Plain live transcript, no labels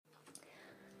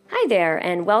Hi there,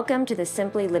 and welcome to the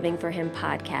Simply Living for Him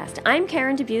podcast. I'm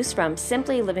Karen DeBuse from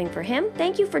Simply Living for Him.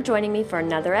 Thank you for joining me for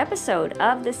another episode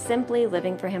of the Simply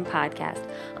Living for Him podcast.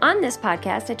 On this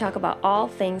podcast, I talk about all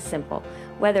things simple,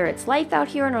 whether it's life out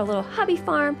here on our little hobby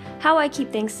farm, how I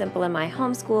keep things simple in my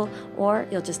homeschool, or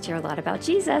you'll just hear a lot about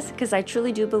Jesus, because I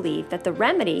truly do believe that the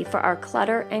remedy for our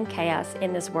clutter and chaos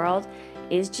in this world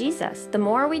is Jesus. The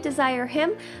more we desire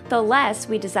Him, the less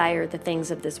we desire the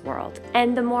things of this world,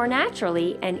 and the more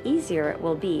naturally and easier it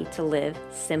will be to live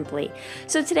simply.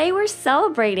 So today we're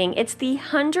celebrating. It's the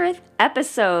 100th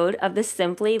episode of the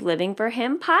Simply Living for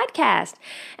Him podcast,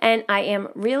 and I am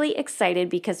really excited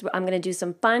because I'm going to do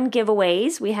some fun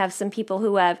giveaways. We have some people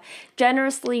who have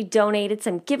generously donated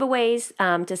some giveaways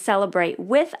to celebrate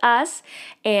with us,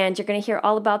 and you're going to hear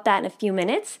all about that in a few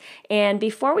minutes. And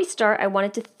before we start, I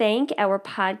wanted to thank our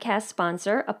podcast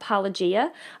sponsor,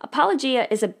 Apologia. Apologia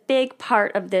is a big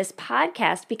part of this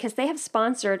podcast because they have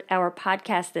sponsored our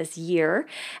podcast this year.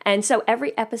 And so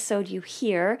every episode you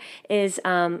hear is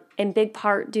in big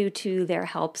part due to their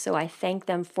help. So I thank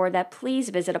them for that. Please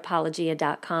visit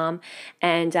apologia.com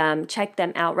and check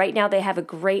them out. Right now they have a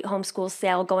great homeschool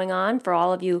sale going on for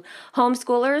all of you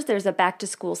homeschoolers. There's a back to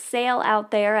school sale out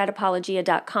there at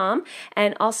apologia.com.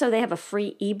 And also they have a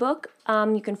free ebook.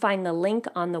 You can find the link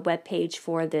on the webpage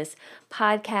for this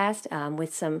podcast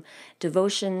with some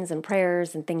devotions and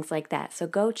prayers and things like that. So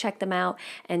go check them out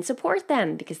and support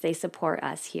them because they support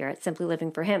us here at Simply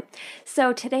Living for Him.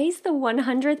 So today's the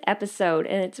 100th episode,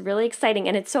 and it's really exciting.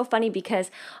 And it's so funny because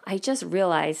I just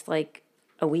realized like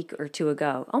a week or two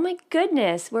ago, oh my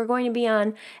goodness, we're going to be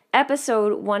on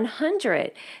episode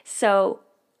 100. So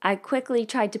I quickly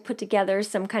tried to put together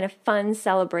some kind of fun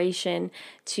celebration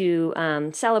to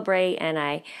celebrate, and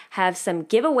I have some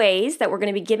giveaways that we're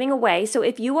going to be giving away. So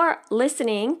if you are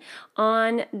listening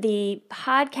on the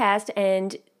podcast,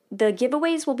 and the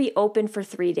giveaways will be open for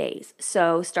 3 days.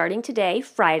 So starting today,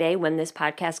 Friday, when this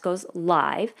podcast goes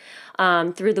live,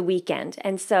 through the weekend.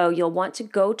 And so you'll want to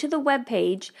go to the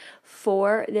webpage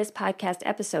for this podcast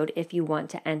episode if you want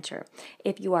to enter.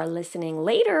 If you are listening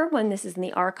later when this is in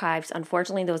the archives,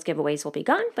 unfortunately those giveaways will be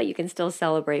gone, but you can still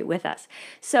celebrate with us.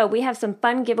 So we have some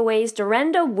fun giveaways.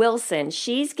 Durenda Wilson,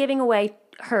 she's giving away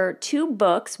her 2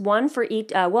 books, one for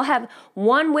each. We'll have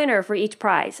one winner for each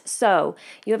prize. So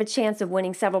you have a chance of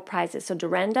winning several prizes. So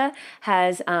Durenda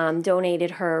has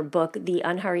donated her book, The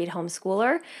Unhurried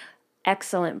Homeschooler.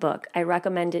 Excellent book. I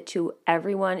recommend it to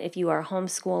everyone if you are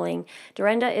homeschooling.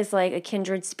 Durenda is like a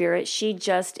kindred spirit. She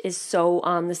just is so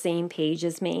on the same page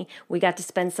as me. We got to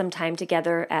spend some time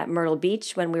together at Myrtle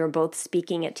Beach when we were both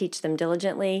speaking at Teach Them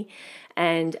Diligently,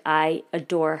 and I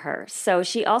adore her. So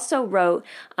she also wrote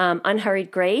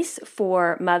Unhurried Grace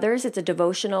for mothers. It's a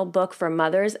devotional book for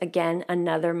mothers. Again,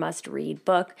 another must-read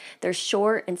book. They're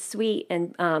short and sweet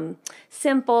and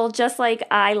simple, just like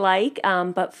I like,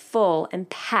 but full and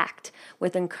packed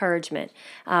with encouragement.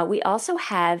 We also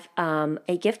have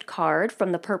a gift card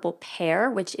from the Purple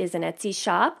Pear, which is an Etsy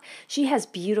shop. She has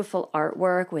beautiful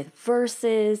artwork with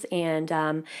verses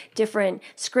and different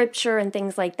scripture and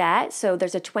things like that. So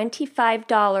there's a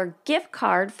 $25 gift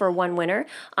card for one winner.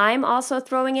 I'm also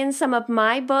throwing in some of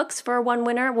my books for one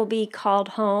winner. Will be Called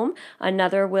Home.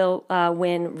 Another will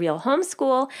win Real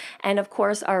Homeschool. And of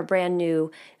course, our brand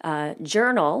new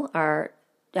journal, our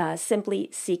Simply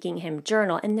Seeking Him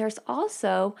journal. And there's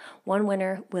also one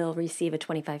winner will receive a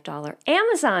 $25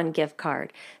 Amazon gift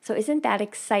card. So isn't that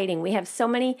exciting? We have so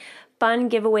many fun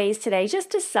giveaways today just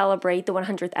to celebrate the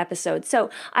 100th episode. So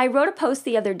I wrote a post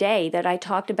the other day that I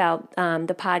talked about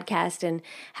the podcast and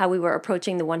how we were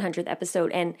approaching the 100th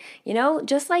episode. And, you know,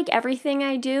 just like everything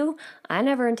I do, I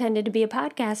never intended to be a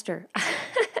podcaster.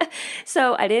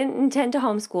 So I didn't intend to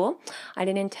homeschool. I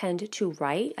didn't intend to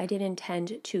write. I didn't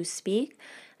intend to speak.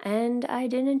 And I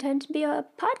didn't intend to be a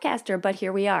podcaster. But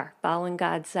here we are, following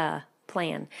God's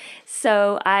plan.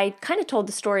 So I kind of told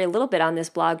the story a little bit on this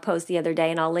blog post the other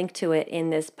day, and I'll link to it in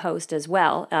this post as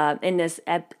well, in this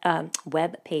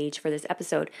web page for this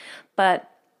episode. But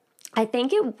I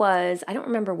think it was, I don't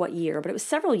remember what year, but it was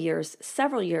several years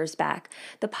back.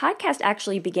 The podcast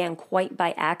actually began quite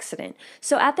by accident.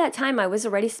 So at that time, I was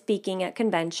already speaking at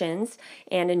conventions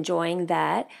and enjoying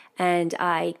that. And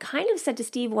I kind of said to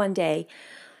Steve one day,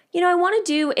 you know, I want to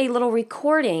do a little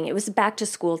recording. It was back to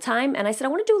school time. And I said, I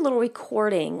want to do a little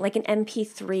recording, like an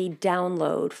MP3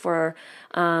 download for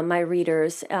my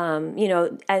readers. You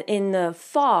know, in the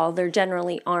fall, there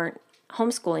generally aren't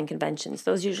homeschooling conventions.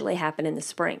 Those usually happen in the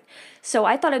spring. So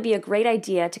I thought it'd be a great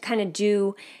idea to kind of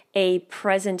do a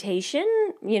presentation,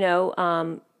 you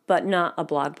know, but not a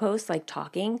blog post like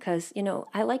talking, because, you know,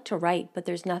 I like to write, but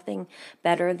there's nothing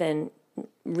better than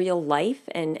real life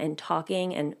and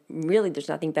talking, and really there's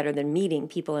nothing better than meeting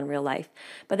people in real life.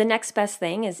 But the next best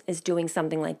thing is doing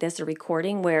something like this, a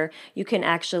recording where you can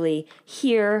actually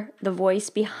hear the voice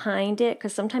behind it,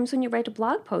 because sometimes when you write a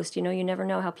blog post, you never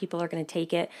know how people are going to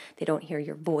take it. They don't hear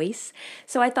your voice.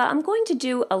 So I thought I'm going to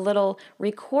do a little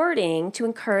recording to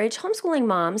encourage homeschooling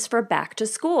moms for back to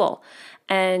school.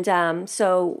 And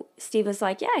so Steve was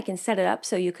like, yeah, I can set it up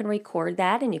so you can record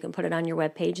that and you can put it on your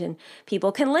webpage and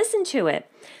people can listen to it.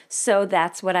 So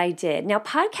that's what I did. Now,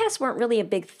 podcasts weren't really a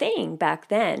big thing back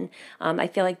then. I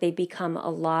feel like they've become a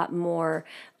lot more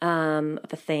of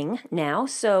a thing now.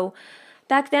 So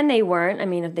back then they weren't. I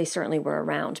mean, they certainly were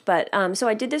around. But so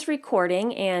I did this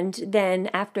recording, and then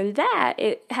after that,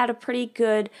 it had a pretty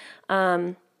good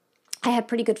I had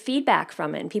pretty good feedback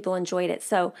from it and people enjoyed it.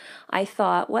 So I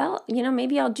thought, well,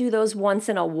 maybe I'll do those once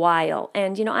in a while.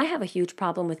 And, I have a huge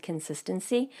problem with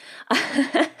consistency.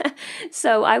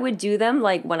 So I would do them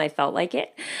like when I felt like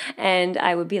it. And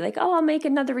I would be like, oh, I'll make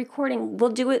another recording. We'll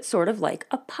do it sort of like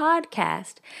a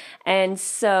podcast. And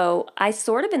so I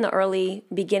sort of in the early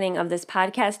beginning of this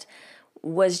podcast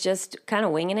was just kind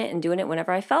of winging it and doing it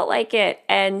whenever I felt like it.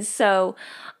 And so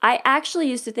I actually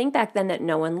used to think back then that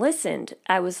no one listened.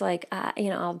 I was like,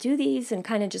 I'll do these and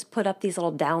kind of just put up these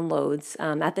little downloads.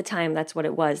 At the time, that's what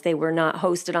it was. They were not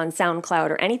hosted on SoundCloud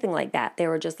or anything like that. They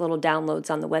were just little downloads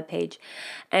on the webpage.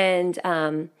 And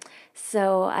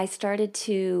so I started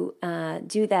to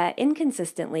do that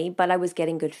inconsistently, but I was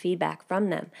getting good feedback from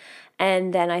them.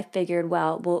 And then I figured,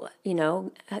 well, we'll,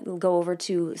 go over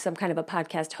to some kind of a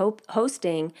podcast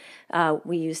hosting.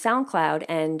 We use SoundCloud,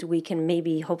 and we can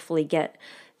maybe hopefully get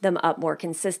them up more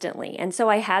consistently. And so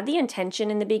I had the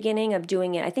intention in the beginning of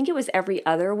doing it. I think it was every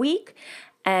other week.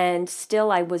 And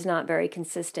still, I was not very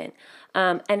consistent.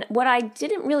 And what I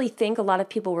didn't really think, a lot of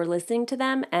people were listening to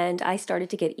them. And I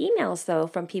started to get emails, though,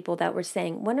 from people that were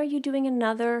saying, when are you doing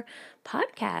another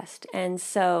podcast? And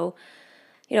so,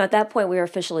 at that point, we were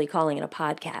officially calling it a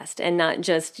podcast and not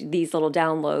just these little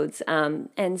downloads.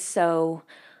 And so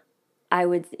I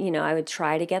would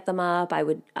try to get them up. I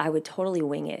would totally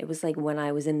wing it. It was like when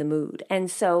I was in the mood. And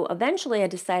so eventually I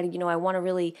decided, I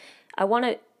want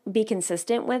to be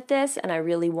consistent with this, and I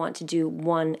really want to do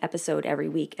one episode every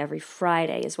week. Every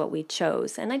Friday is what we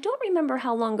chose. And I don't remember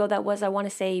how long ago that was. I want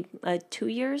to say 2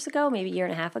 years ago, maybe a year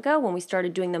and a half ago, when we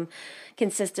started doing them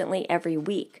consistently every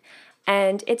week.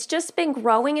 And it's just been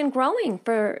growing and growing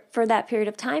for that period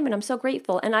of time, and I'm so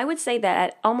grateful. And I would say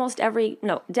that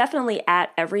definitely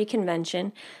at every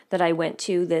convention that I went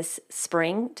to this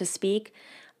spring to speak,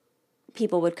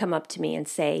 people would come up to me and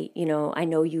say, I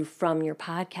know you from your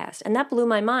podcast. And that blew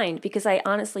my mind, because I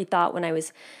honestly thought when I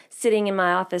was sitting in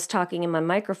my office talking in my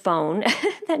microphone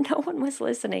that no one was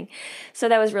listening. So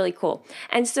that was really cool.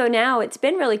 And so now it's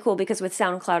been really cool, because with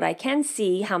SoundCloud, I can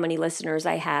see how many listeners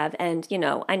I have. And,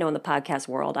 I know in the podcast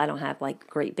world, I don't have like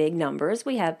great big numbers.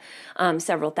 We have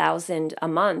several thousand a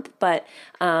month, but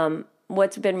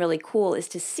what's been really cool is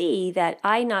to see that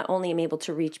I not only am able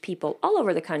to reach people all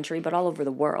over the country, but all over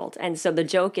the world. And so the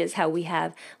joke is how we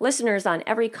have listeners on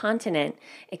every continent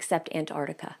except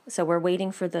Antarctica. So we're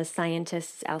waiting for the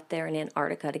scientists out there in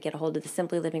Antarctica to get a hold of the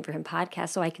Simply Living for Him podcast,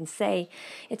 so I can say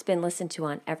it's been listened to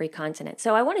on every continent.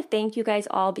 So I want to thank you guys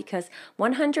all, because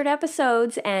 100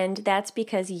 episodes, and that's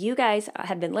because you guys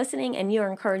have been listening and you're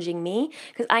encouraging me,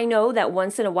 because I know that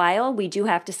once in a while we do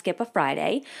have to skip a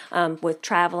Friday with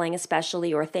traveling, especially,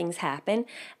 or things happen,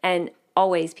 and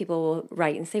always people will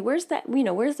write and say, where's the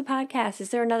podcast? Is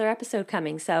there another episode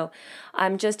coming? So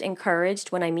I'm just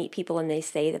encouraged when I meet people and they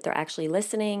say that they're actually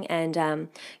listening, and,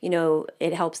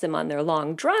 it helps them on their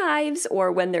long drives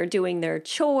or when they're doing their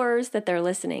chores, that they're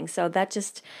listening. So that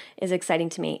just is exciting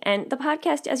to me. And the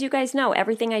podcast, as you guys know,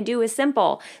 everything I do is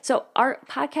simple. So our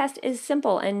podcast is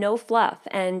simple and no fluff.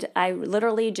 And I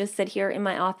literally just sit here in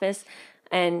my office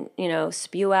and,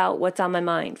 spew out what's on my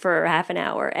mind for half an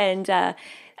hour. And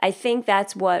I think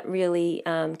that's what really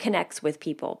connects with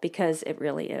people, because it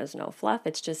really is no fluff.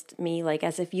 It's just me, like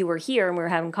as if you were here and we were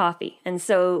having coffee. And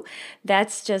so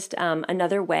that's just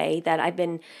another way that I've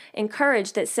been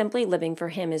encouraged that Simply Living for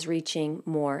Him is reaching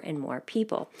more and more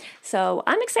people. So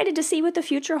I'm excited to see what the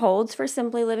future holds for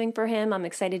Simply Living for Him. I'm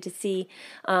excited to see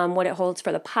what it holds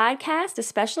for the podcast,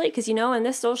 especially because, in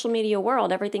this social media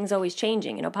world, everything's always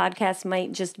changing. Podcasts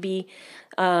might just be,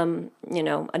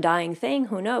 a dying thing.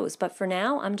 Who knows? But for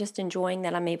now, I'm just enjoying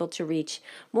that I'm able to reach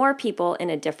more people in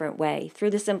a different way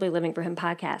through the Simply Living for Him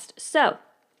podcast. So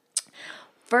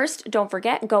First, don't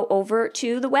forget, go over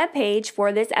to the webpage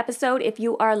for this episode. If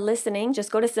you are listening,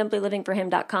 just go to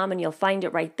simplylivingforhim.com and you'll find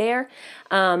it right there.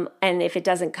 And if it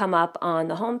doesn't come up on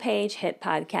the homepage, hit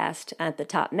podcast at the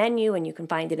top menu and you can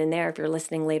find it in there if you're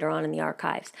listening later on in the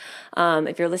archives.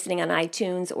 If you're listening on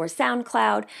iTunes or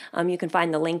SoundCloud, you can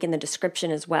find the link in the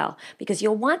description as well, because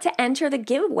you'll want to enter the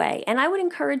giveaway. And I would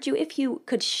encourage you, if you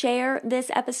could share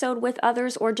this episode with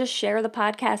others or just share the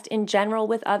podcast in general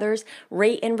with others,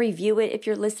 rate and review it if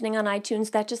you're listening on iTunes.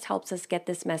 That just helps us get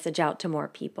this message out to more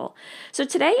people. So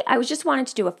today, I was just wanting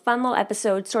to do a fun little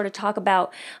episode, sort of talk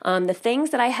about the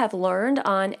things that I have learned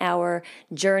on our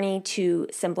journey to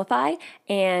simplify.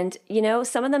 And,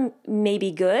 some of them may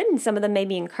be good and some of them may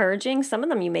be encouraging. Some of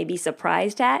them you may be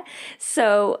surprised at.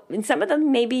 And some of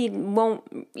them maybe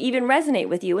won't even resonate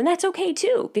with you. And that's okay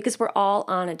too, because we're all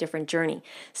on a different journey.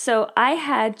 So I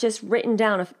had just written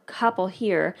down a couple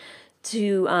here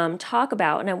to talk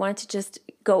about, and I wanted to just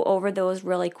go over those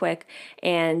really quick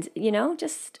and,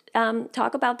 just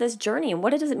talk about this journey and what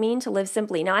does it mean to live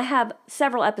simply. Now, I have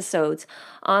several episodes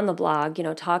on the blog,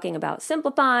 talking about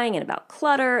simplifying and about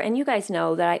clutter, and you guys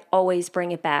know that I always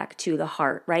bring it back to the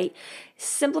heart, right?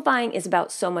 Simplifying is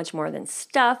about so much more than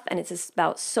stuff, and it's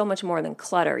about so much more than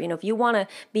clutter. If you want to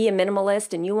be a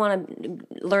minimalist and you want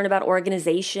to learn about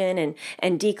organization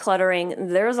and decluttering,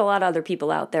 there's a lot of other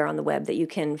people out there on the web that you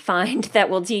can find that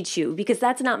will teach you, because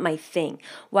that's not my thing.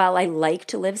 While I like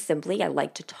to live simply, I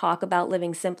like to talk about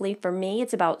living simply, for me,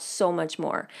 it's about so much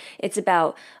more. It's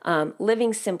about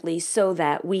living simply so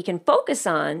that we can focus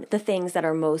on the things that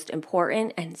are most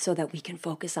important and so that we can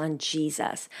focus on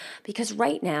Jesus. Because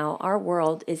right now, our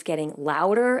world is getting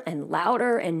louder and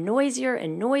louder and noisier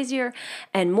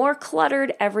and more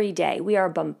cluttered every day. We are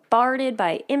bombarded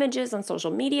by images on social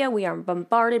media. We are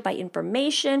bombarded by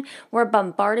information. We're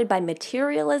bombarded by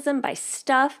materialism, by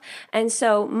stuff. And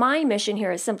so my mission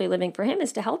here at Simply Living for Him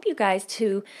is to help you guys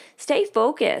to stay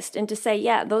focused and to say,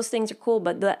 yeah, those things are cool,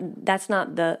 but that's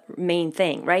not the main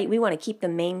thing, right? We want to keep the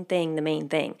main thing the main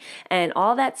thing. And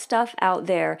all that stuff out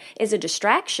there is a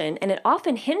distraction, and it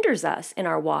often hinders us in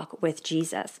our walk with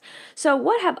Jesus. So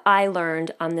what have I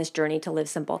learned on this journey to live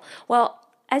simple? Well,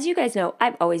 as you guys know,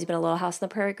 I've always been a little house on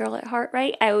the prairie girl at heart,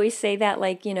 right? I always say that,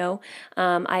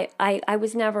 I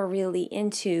was never really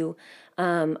into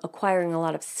acquiring a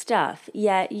lot of stuff.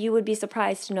 Yet you would be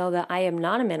surprised to know that I am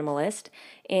not a minimalist,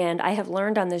 and I have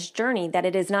learned on this journey that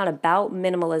it is not about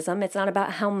minimalism. It's not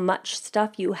about how much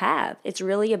stuff you have. It's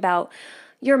really about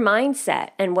your mindset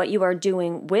and what you are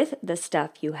doing with the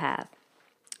stuff you have.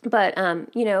 But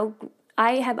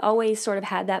I have always sort of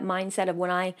had that mindset of when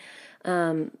I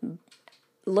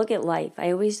look at life,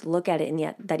 I always look at it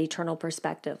in that eternal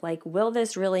perspective. Like, will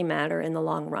this really matter in the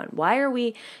long run? Why are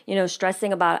we,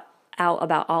 stressing out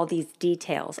about all these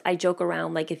details? I joke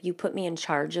around, like, if you put me in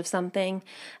charge of something,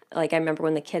 like I remember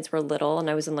when the kids were little and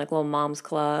I was in like little mom's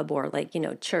club or like,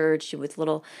 church with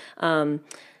little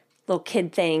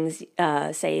kid things,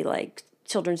 say like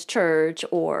children's church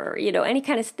or, any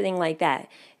kind of thing like that.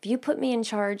 If you put me in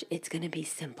charge, it's going to be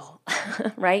simple,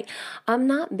 right? I'm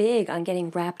not big on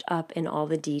getting wrapped up in all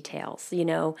the details,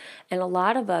 and a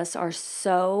lot of us are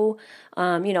so,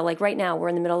 like right now we're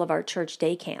in the middle of our church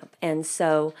day camp. And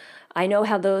so I know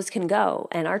how those can go.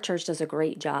 And our church does a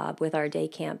great job with our day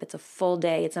camp. It's a full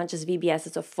day. It's not just VBS,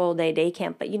 it's a full day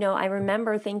camp. But, I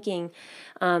remember thinking,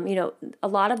 a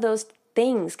lot of those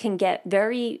things can get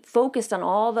very focused on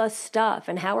all the stuff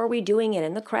and how are we doing it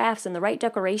and the crafts and the right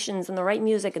decorations and the right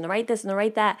music and the right this and the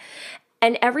right that.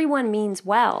 And everyone means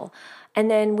well. And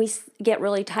then we get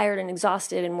really tired and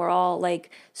exhausted and we're all like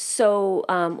so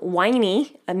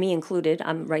whiny, me included.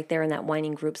 I'm right there in that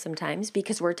whining group sometimes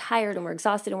because we're tired and we're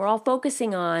exhausted and we're all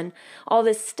focusing on all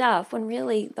this stuff when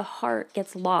really the heart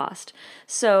gets lost.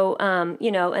 So,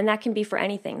 and that can be for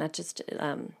anything, not just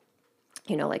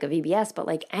like a VBS, but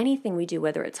like anything we do,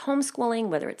 whether it's homeschooling,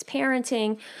 whether it's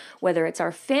parenting, whether it's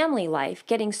our family life,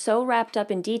 getting so wrapped up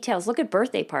in details. Look at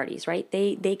birthday parties, right?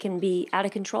 They can be out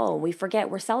of control. We forget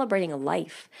we're celebrating a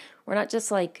life. We're not just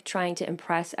like trying to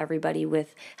impress everybody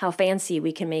with how fancy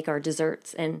we can make our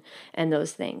desserts and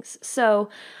those things. So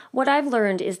what I've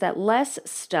learned is that less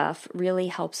stuff really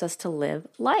helps us to live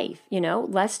life,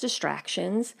 less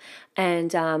distractions,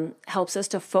 and helps us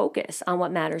to focus on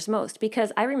what matters most.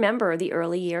 Because I remember the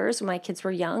early years when my kids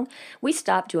were young, we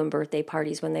stopped doing birthday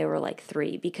parties when they were like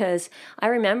 3 because I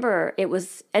remember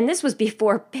and this was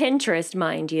before Pinterest,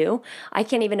 mind you. I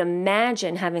can't even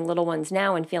imagine having little ones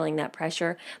now and feeling that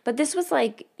pressure. But this was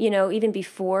like, even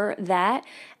before that,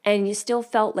 and you still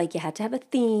felt like you had to have a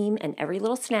theme and every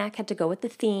little snack had to go with the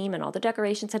theme and all the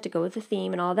decorations had to go with the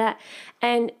theme and all that.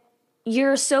 And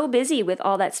you're so busy with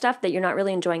all that stuff that you're not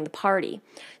really enjoying the party.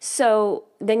 So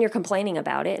then you're complaining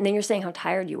about it, and then you're saying how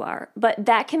tired you are. But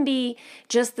that can be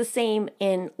just the same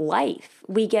in life.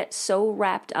 We get so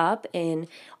wrapped up in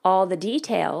all the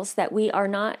details that we are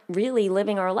not really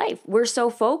living our life. We're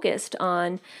so focused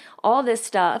on all this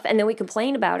stuff, and then we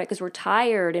complain about it because we're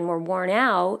tired and we're worn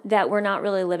out, that we're not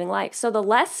really living life. So the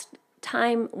less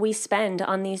time we spend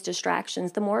on these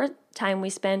distractions, the more time we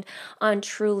spend on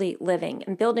truly living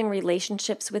and building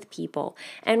relationships with people,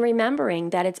 and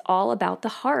remembering that it's all about the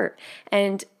heart,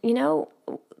 and,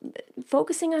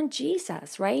 focusing on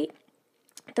Jesus, right?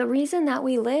 The reason that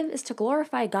we live is to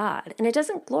glorify God, and it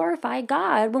doesn't glorify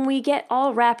God when we get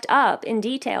all wrapped up in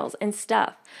details and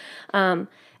stuff. And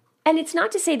it's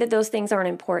not to say that those things aren't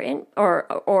important or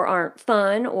aren't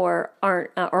fun or aren't,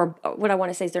 or what I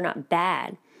want to say is they're not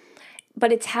bad.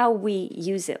 But it's how we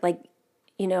use it. Like,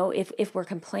 if we're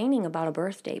complaining about a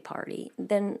birthday party,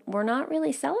 then we're not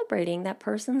really celebrating that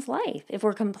person's life. If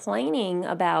we're complaining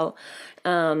about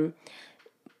a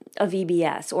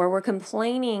VBS, or we're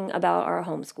complaining about our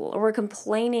homeschool, or we're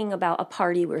complaining about a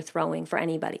party we're throwing for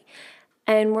anybody,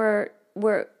 and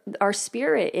our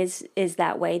spirit is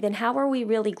that way, then how are we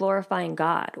really glorifying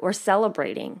God or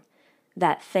celebrating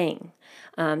that thing?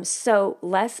 So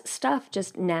less stuff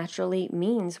just naturally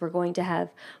means we're going to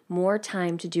have more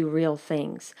time to do real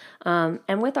things.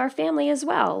 And with our family as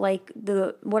well. Like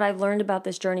what I've learned about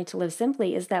this journey to live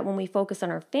simply is that when we focus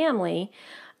on our family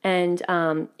and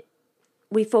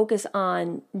we focus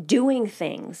on doing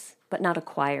things, but not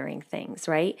acquiring things,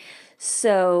 right?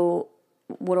 So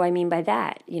what do I mean by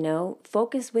that?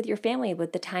 Focus with your family,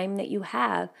 with the time that you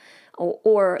have,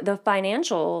 or the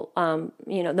financial,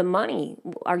 the money.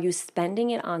 Are you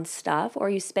spending it on stuff, or are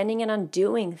you spending it on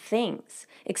doing things,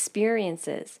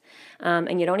 experiences?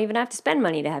 And you don't even have to spend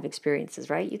money to have experiences,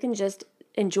 right? You can just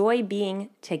enjoy being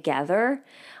together.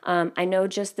 I know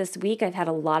just this week I've had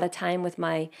a lot of time with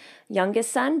my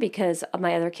youngest son because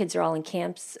my other kids are all in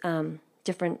camps,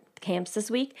 different camps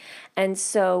this week. And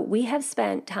so we have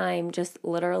spent time just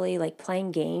literally like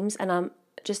playing games, and I'm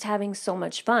just having so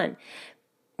much fun.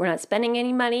 We're not spending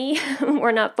any money.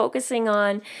 We're not focusing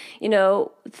on,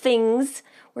 things.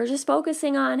 We're just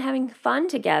focusing on having fun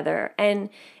together. And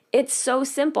it's so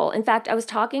simple. In fact, I was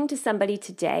talking to somebody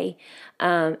today,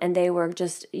 and they were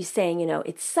just saying,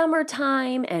 it's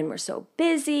summertime and we're so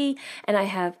busy, and I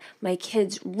have my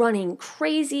kids running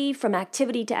crazy from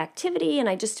activity to activity, and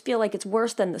I just feel like it's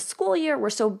worse than the school year.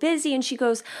 We're so busy. And she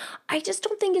goes, I just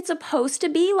don't think it's supposed to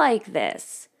be like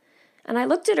this. And I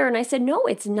looked at her and I said, no,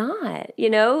 it's not.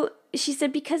 She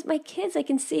said, because my kids, I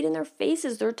can see it in their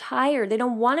faces. They're tired. They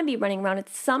don't want to be running around.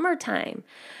 It's summertime.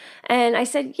 And I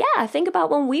said, yeah, think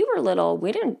about when we were little.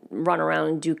 We didn't run around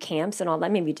and do camps and all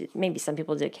that. Maybe some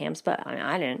people did camps, but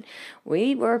I didn't.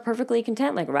 We were perfectly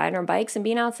content, like riding our bikes and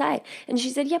being outside. And she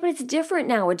said, yeah, but it's different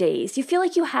nowadays. You feel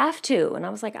like you have to. And I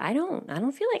was like, I don't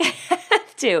feel like I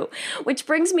have to. Which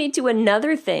brings me to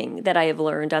another thing that I have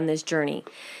learned on this journey.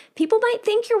 People might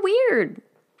think you're weird.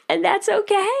 And that's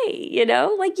okay,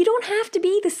 like you don't have to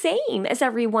be the same as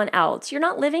everyone else. You're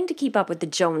not living to keep up with the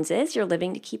Joneses. You're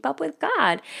living to keep up with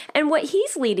God and what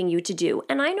He's leading you to do.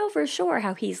 And I know for sure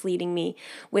how He's leading me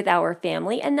with our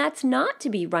family. And that's not to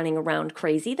be running around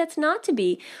crazy. That's not to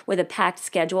be with a packed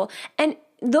schedule. And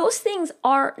those things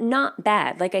are not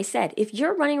bad. Like I said, if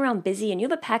you're running around busy and you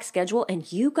have a packed schedule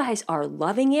and you guys are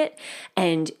loving it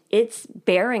and it's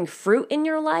bearing fruit in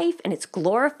your life and it's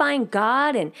glorifying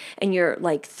God and you're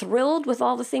like thrilled with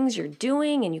all the things you're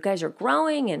doing and you guys are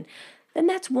growing, and then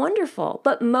that's wonderful.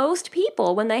 But most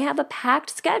people, when they have a packed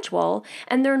schedule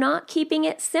and they're not keeping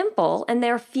it simple and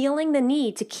they're feeling the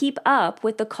need to keep up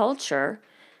with the culture,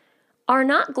 are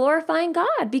not glorifying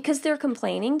God because they're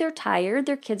complaining, they're tired,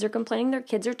 their kids are complaining, their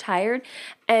kids are tired,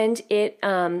 and it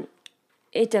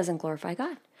doesn't glorify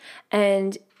God.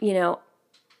 And,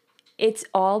 it's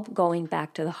all going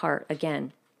back to the heart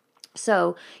again.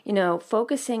 So,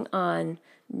 focusing on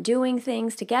doing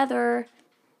things together,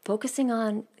 focusing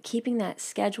on keeping that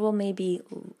schedule maybe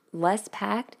less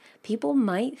packed, people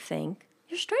might think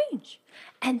you're strange.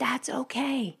 And that's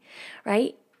okay,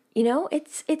 right?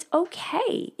 It's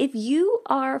okay. If you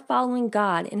are following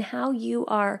God in how you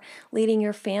are leading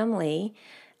your family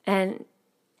and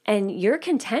you're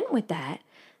content with that,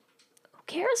 who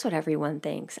cares what everyone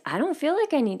thinks? I don't feel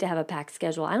like I need to have a packed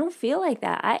schedule. I don't feel like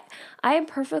that. I am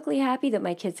perfectly happy that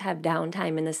my kids have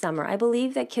downtime in the summer. I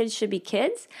believe that kids should be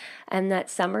kids and that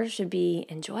summer should be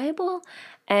enjoyable.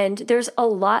 And there's a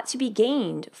lot to be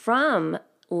gained from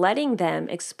letting them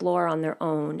explore on their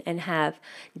own and have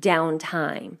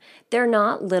downtime. They're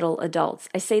not little adults.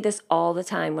 I say this all the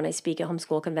time when I speak at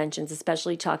homeschool conventions,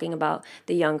 especially talking about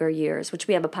the younger years, which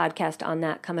we have a podcast on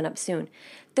that coming up soon.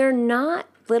 They're not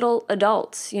little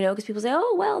adults, because people say,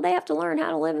 oh, well, they have to learn how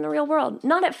to live in the real world.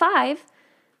 Not at 5.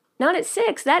 Not at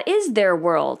 6. That is their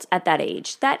world at that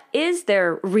age. That is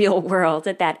their real world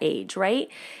at that age, right?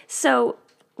 So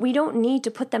we don't need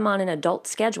to put them on an adult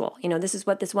schedule. This is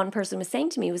what this one person was saying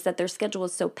to me, was that their schedule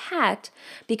was so packed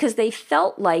because they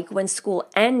felt like when school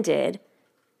ended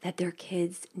that their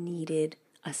kids needed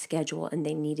a schedule and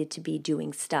they needed to be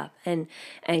doing stuff. And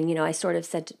I sort of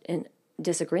said in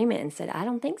disagreement and said, I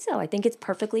don't think so. I think it's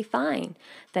perfectly fine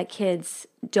that kids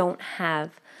don't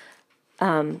have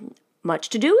much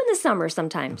to do in the summer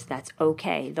sometimes. That's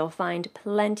okay. They'll find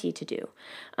plenty to do.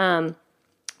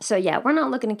 So yeah, we're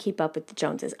not looking to keep up with the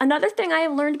Joneses. Another thing I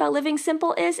have learned about living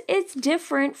simple is it's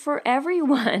different for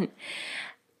everyone.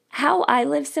 How I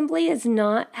live simply is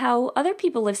not how other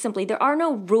people live simply. There are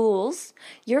no rules.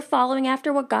 You're following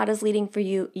after what God is leading for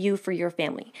you for your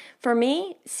family. For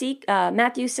me, seek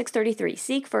Matthew 6:33.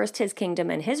 Seek first His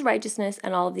kingdom and His righteousness,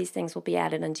 and all of these things will be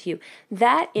added unto you.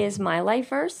 That is my life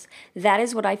verse. That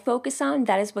is what I focus on.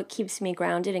 That is what keeps me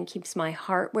grounded and keeps my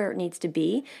heart where it needs to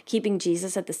be, keeping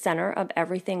Jesus at the center of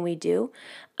everything we do.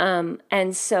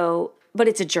 But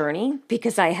it's a journey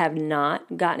because I have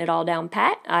not gotten it all down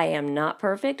pat. I am not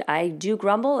perfect. I do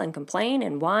grumble and complain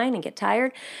and whine and get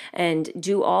tired and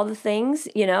do all the things,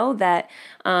 that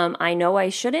I know I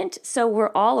shouldn't. So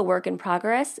we're all a work in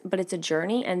progress, but it's a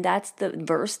journey. And that's the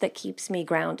verse that keeps me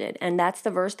grounded. And that's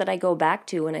the verse that I go back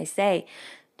to when I say,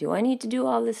 do I need to do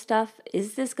all this stuff?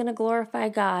 Is this going to glorify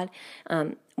God?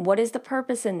 What is the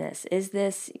purpose in this? Is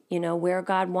this, where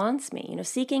God wants me?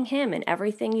 Seeking Him in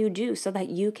everything you do so that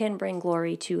you can bring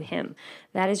glory to Him.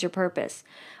 That is your purpose.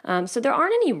 So there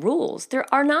aren't any rules. There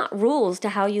are not rules to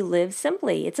how you live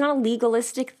simply. It's not a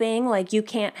legalistic thing like you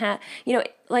can't have,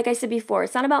 like I said before,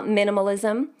 it's not about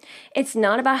minimalism. It's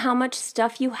not about how much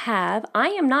stuff you have. I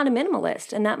am not a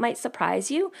minimalist, and that might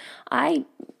surprise you.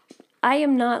 I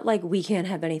am not like, we can't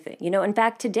have anything. In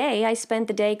fact, today I spent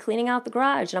the day cleaning out the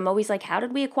garage, and I'm always like, how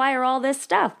did we acquire all this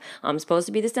stuff? I'm supposed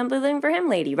to be the Simply Living for Him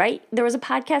lady, right? There was a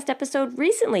podcast episode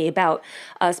recently about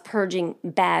us purging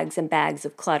bags and bags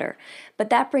of clutter.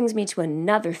 But that brings me to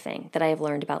another thing that I have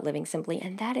learned about living simply,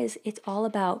 and that is it's all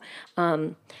about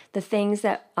the things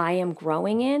that I am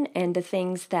growing in, and the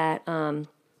things that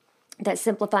that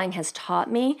simplifying has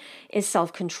taught me is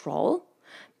self-control,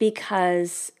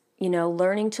 because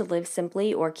learning to live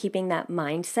simply or keeping that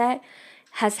mindset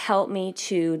has helped me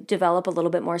to develop a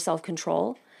little bit more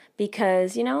self-control,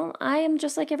 because, I am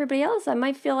just like everybody else. I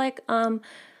might feel like wanting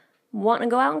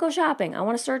to go out and go shopping. I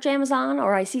want to search Amazon,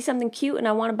 or I see something cute and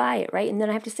I want to buy it, right? And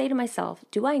then I have to say to myself,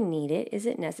 do I need it? Is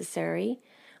it necessary?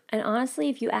 And honestly,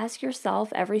 if you ask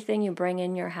yourself everything you bring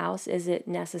in your house, is it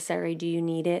necessary? Do you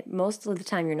need it? Most of the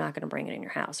time, you're not going to bring it in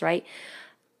your house, right?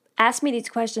 Ask me these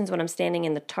questions when I'm standing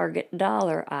in the Target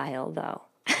dollar aisle, though.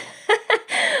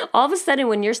 All of a sudden,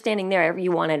 when you're standing there,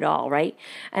 you want it all, right?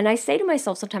 And I say to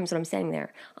myself sometimes when I'm standing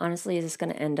there, honestly, is this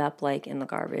going to end up like in the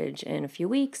garbage in a few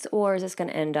weeks? Or is this going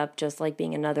to end up just like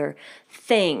being another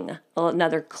thing,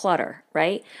 another clutter,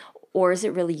 right? Or is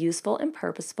it really useful and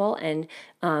purposeful and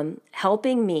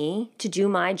helping me to do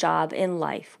my job in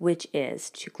life, which is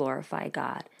to glorify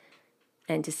God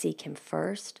and to seek Him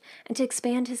first, and to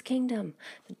expand His kingdom.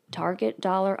 The Target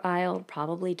dollar aisle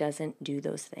probably doesn't do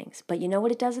those things. But you know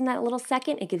what it does in that little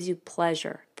second? It gives you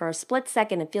pleasure. For a split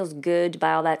second, it feels good to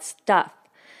buy all that stuff.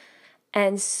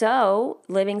 And so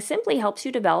living simply helps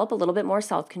you develop a little bit more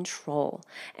self-control.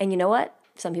 And you know what?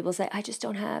 Some people say, I just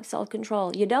don't have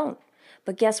self-control. You don't.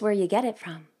 But guess where you get it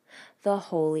from? The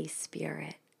Holy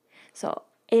Spirit. So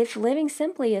if living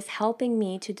simply is helping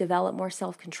me to develop more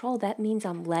self-control, that means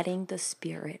I'm letting the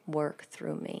Spirit work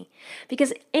through me.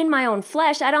 Because in my own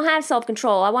flesh, I don't have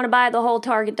self-control. I want to buy the whole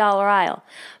Target dollar aisle.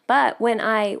 But when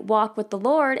I walk with the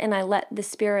Lord and I let the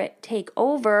Spirit take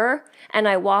over, and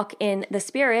I walk in the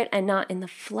Spirit and not in the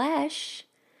flesh,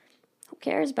 who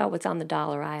cares about what's on the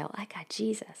dollar aisle? I got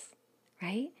Jesus,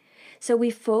 right? So we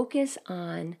focus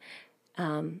on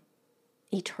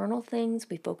eternal things.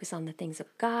 We focus on the things of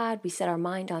God. We set our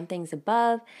mind on things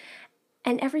above.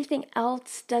 And everything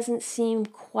else doesn't seem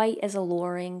quite as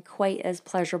alluring, quite as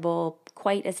pleasurable,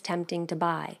 quite as tempting to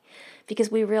buy.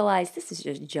 Because we realize this is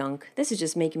just junk. This is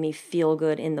just making me feel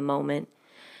good in the moment.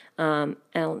 And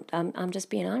I'm just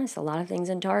being honest. A lot of things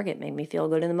in Target make me feel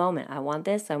good in the moment. I want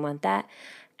this, I want that.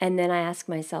 And then I ask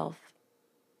myself,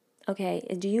 okay,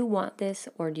 do you want this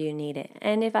or do you need it?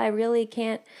 And if I really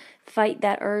can't fight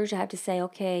that urge, I have to say,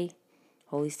 okay,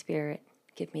 Holy Spirit,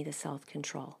 give me the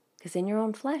self-control. Because in your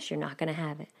own flesh, you're not going to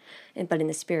have it. But in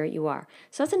the spirit, you are.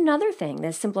 So that's another thing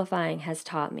that simplifying has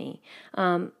taught me,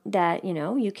 that,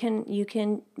 you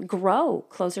can grow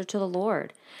closer to the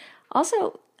Lord.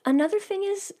 Also, another thing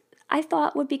is I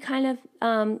thought would be kind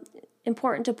of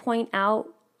important to point out,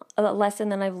 a lesson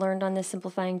that I've learned on this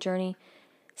simplifying journey.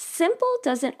 Simple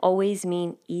doesn't always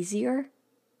mean easier,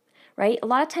 right? A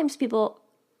lot of times people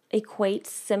equate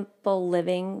simple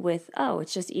living with,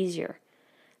 it's just easier.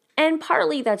 And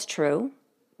partly that's true.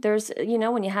 There's,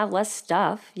 when you have less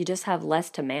stuff, you just have less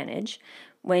to manage.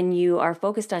 When you are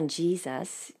focused on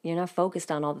Jesus, you're not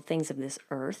focused on all the things of this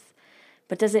earth.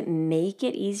 But does it make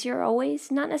it easier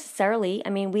always? Not necessarily. I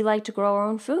mean, we like to grow our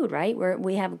own food, right?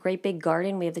 We have a great big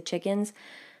garden. We have the chickens.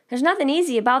 There's nothing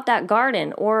easy about that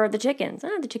garden or the chickens.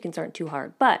 The chickens aren't too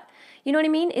hard, but you know what I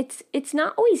mean? It's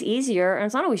not always easier, and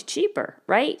it's not always cheaper,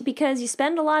 right? Because you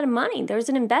spend a lot of money. There's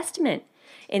an investment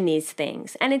in these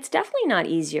things, and it's definitely not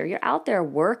easier. You're out there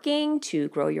working to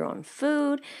grow your own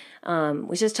food.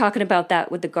 Was just talking about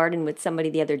that with the garden with somebody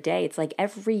the other day. It's like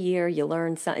every year you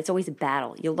learn something. It's always a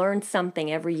battle. You learn something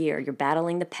every year. You're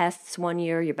battling the pests one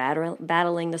year. You're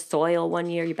battling the soil one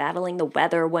year. You're battling the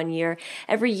weather one year.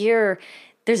 Every year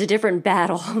there's a different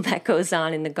battle that goes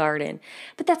on in the garden.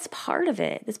 But that's part of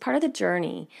it. It's part of the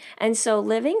journey. And so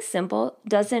living simple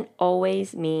doesn't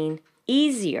always mean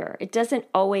easier. It doesn't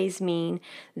always mean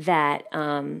that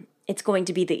it's going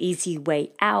to be the easy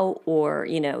way out, or,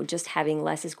 just having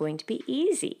less is going to be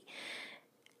easy.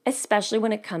 Especially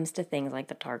when it comes to things like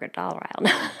the Target dollar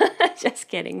aisle. Just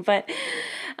kidding. But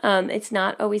it's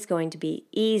not always going to be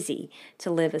easy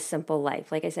to live a simple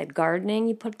life. Like I said, gardening,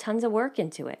 you put tons of work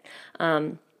into it.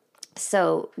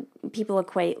 So people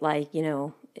equate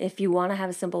if you want to have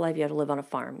a simple life, you have to live on a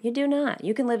farm. You do not.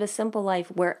 You can live a simple life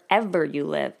wherever you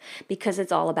live, because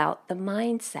it's all about the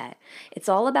mindset. It's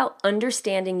all about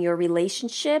understanding your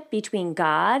relationship between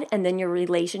God and then your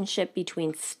relationship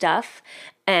between stuff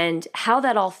and how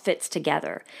that all fits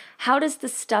together. How does the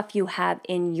stuff you have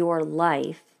in your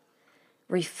life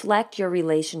reflect your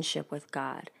relationship with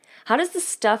God? How does the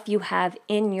stuff you have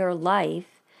in your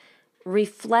life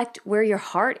reflect where your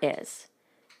heart is?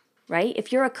 Right?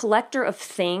 If you're a collector of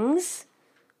things,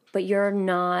 but you're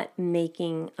not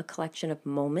making a collection of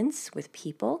moments with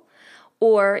people,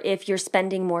 or if you're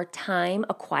spending more time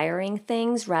acquiring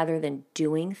things rather than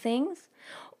doing things,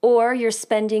 or you're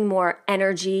spending more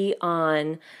energy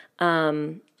on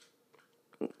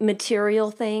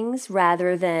material things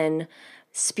rather than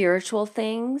spiritual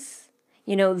things,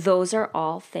 those are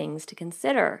all things to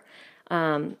consider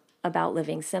about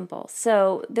living simple.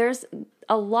 So there's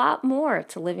a lot more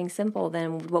to living simple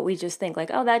than what we just think,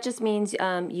 that just means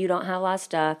you don't have a lot of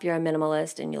stuff, you're a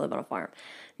minimalist, and you live on a farm.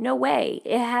 No way.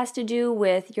 It has to do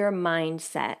with your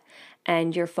mindset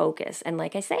and your focus. And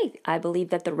like I say, I believe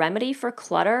that the remedy for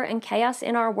clutter and chaos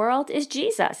in our world is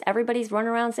Jesus. Everybody's running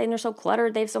around saying they're so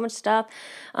cluttered, they have so much stuff,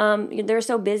 they're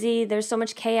so busy, there's so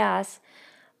much chaos.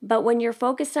 But when you're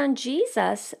focused on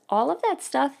Jesus, all of that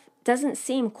stuff doesn't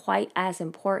seem quite as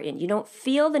important. You don't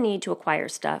feel the need to acquire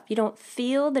stuff. You don't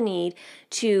feel the need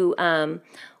to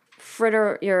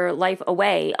fritter your life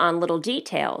away on little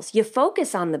details. You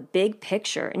focus on the big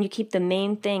picture, and you keep the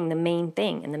main thing, and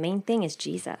the main thing is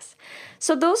Jesus.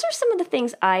 So those are some of the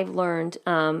things I've learned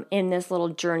in this little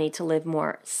journey to live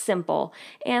more simple,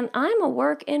 and I'm a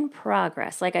work in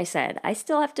progress. Like I said, I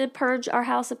still have to purge our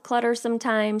house of clutter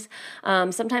sometimes.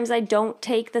 Sometimes I don't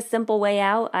take the simple way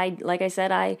out. Like I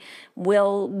said, I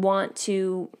will want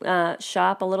to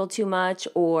shop a little too much,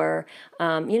 or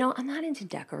I'm not into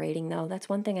decorating, though. That's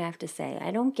one thing I have to say.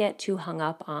 I don't get too hung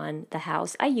up on the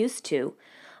house. I used to,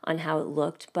 on how it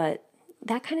looked, but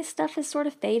that kind of stuff has sort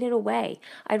of faded away.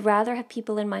 I'd rather have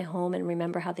people in my home and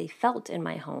remember how they felt in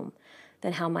my home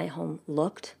than how my home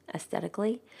looked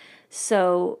aesthetically.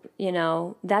 So,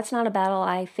 that's not a battle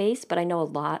I face, but I know a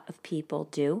lot of people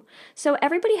do. So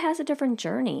everybody has a different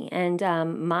journey, and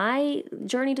my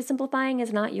journey to simplifying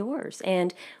is not yours.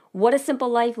 And what a simple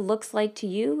life looks like to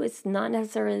you is not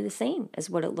necessarily the same as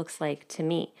what it looks like to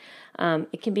me.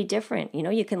 It can be different.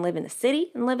 You can live in the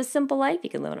city and live a simple life. You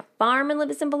can live on a farm and live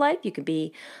a simple life. You could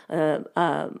be a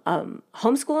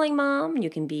homeschooling mom. You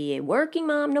can be a working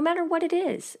mom. No matter what it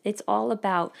is, it's all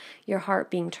about your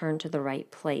heart being turned to the right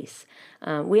place.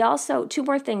 We also, two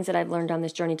more things that I've learned on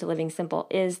this journey to living simple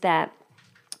is that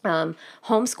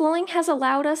homeschooling has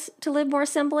allowed us to live more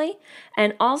simply,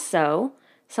 and also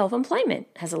self-employment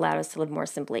has allowed us to live more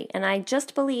simply. And I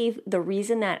just believe the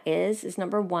reason that is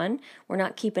number one, we're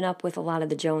not keeping up with a lot of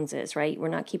the Joneses, right? We're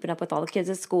not keeping up with all the kids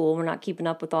at school. We're not keeping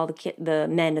up with all the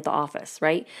men at the office,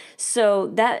 right? So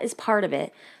that is part of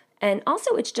it. And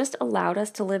also, it's just allowed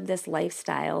us to live this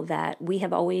lifestyle that we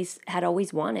have always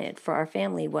wanted for our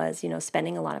family, was,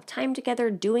 spending a lot of time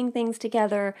together, doing things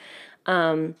together,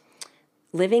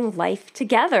 living life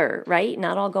together, right?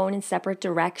 Not all going in separate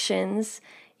directions,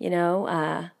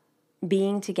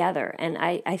 being together. And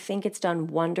I think it's done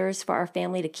wonders for our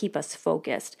family to keep us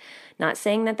focused. Not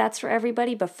saying that that's for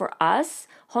everybody, but for us,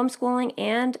 homeschooling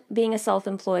and being a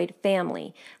self-employed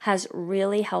family has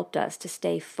really helped us to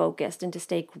stay focused and to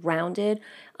stay grounded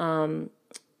in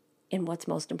what's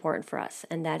most important for us,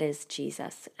 and that is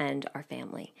Jesus and our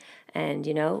family. And,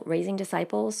 raising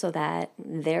disciples so that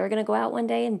they're going to go out one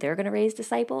day and they're going to raise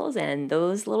disciples, and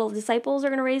those little disciples are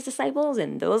going to raise disciples,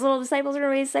 and those little disciples are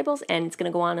going to raise disciples, and it's going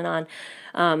to go on and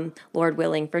on, Lord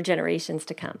willing, for generations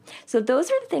to come. So those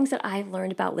are the things that I've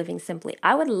learned about living simply.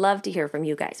 I would love to hear from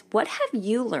you guys. What have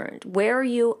you learned? Where are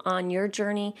you on your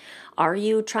journey? Are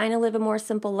you trying to live a more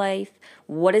simple life?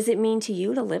 What does it mean to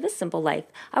you to live a simple life?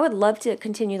 I would love to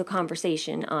continue the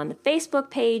conversation on the Facebook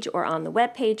page or on the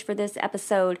web page for this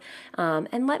episode,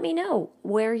 and let me know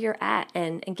where you're at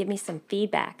and give me some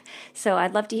feedback. So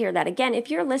I'd love to hear that. Again, if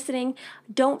you're listening,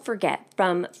 don't forget,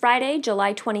 from Friday,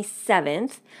 July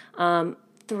 27th,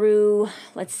 through,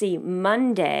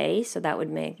 Monday, so that would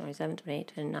make 27,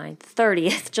 28, 29,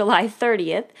 30th, July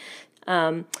 30th,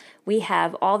 we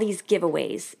have all these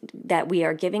giveaways that we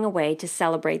are giving away to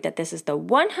celebrate that this is the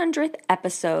 100th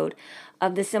episode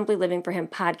of the Simply Living for Him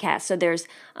podcast. So there's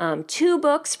 2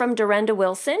 books from Durenda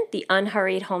Wilson, The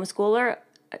Unhurried Homeschooler.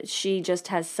 She just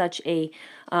has such a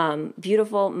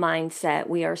beautiful mindset.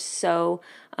 We are so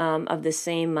of the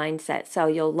same mindset, so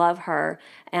you'll love her.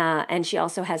 And she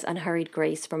also has Unhurried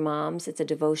Grace for Moms. It's a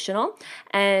devotional.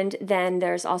 And then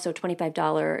there's also a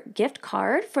 $25 gift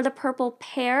card for the Purple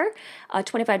Pear, a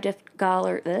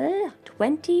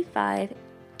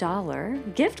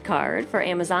 $25 gift card for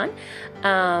Amazon.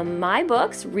 My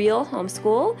books, Real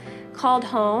Homeschool, Called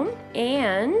Home,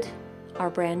 and our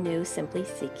brand new Simply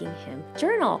Seeking Him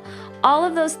journal. All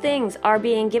of those things are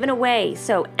being given away.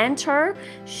 So enter,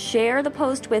 share the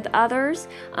post with others,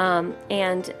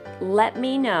 and let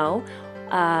me know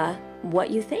what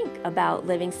you think about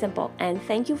living simple. And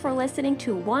thank you for listening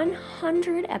to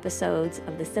 100 episodes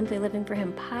of the Simply Living for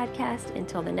Him podcast.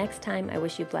 Until the next time, I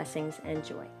wish you blessings and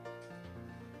joy.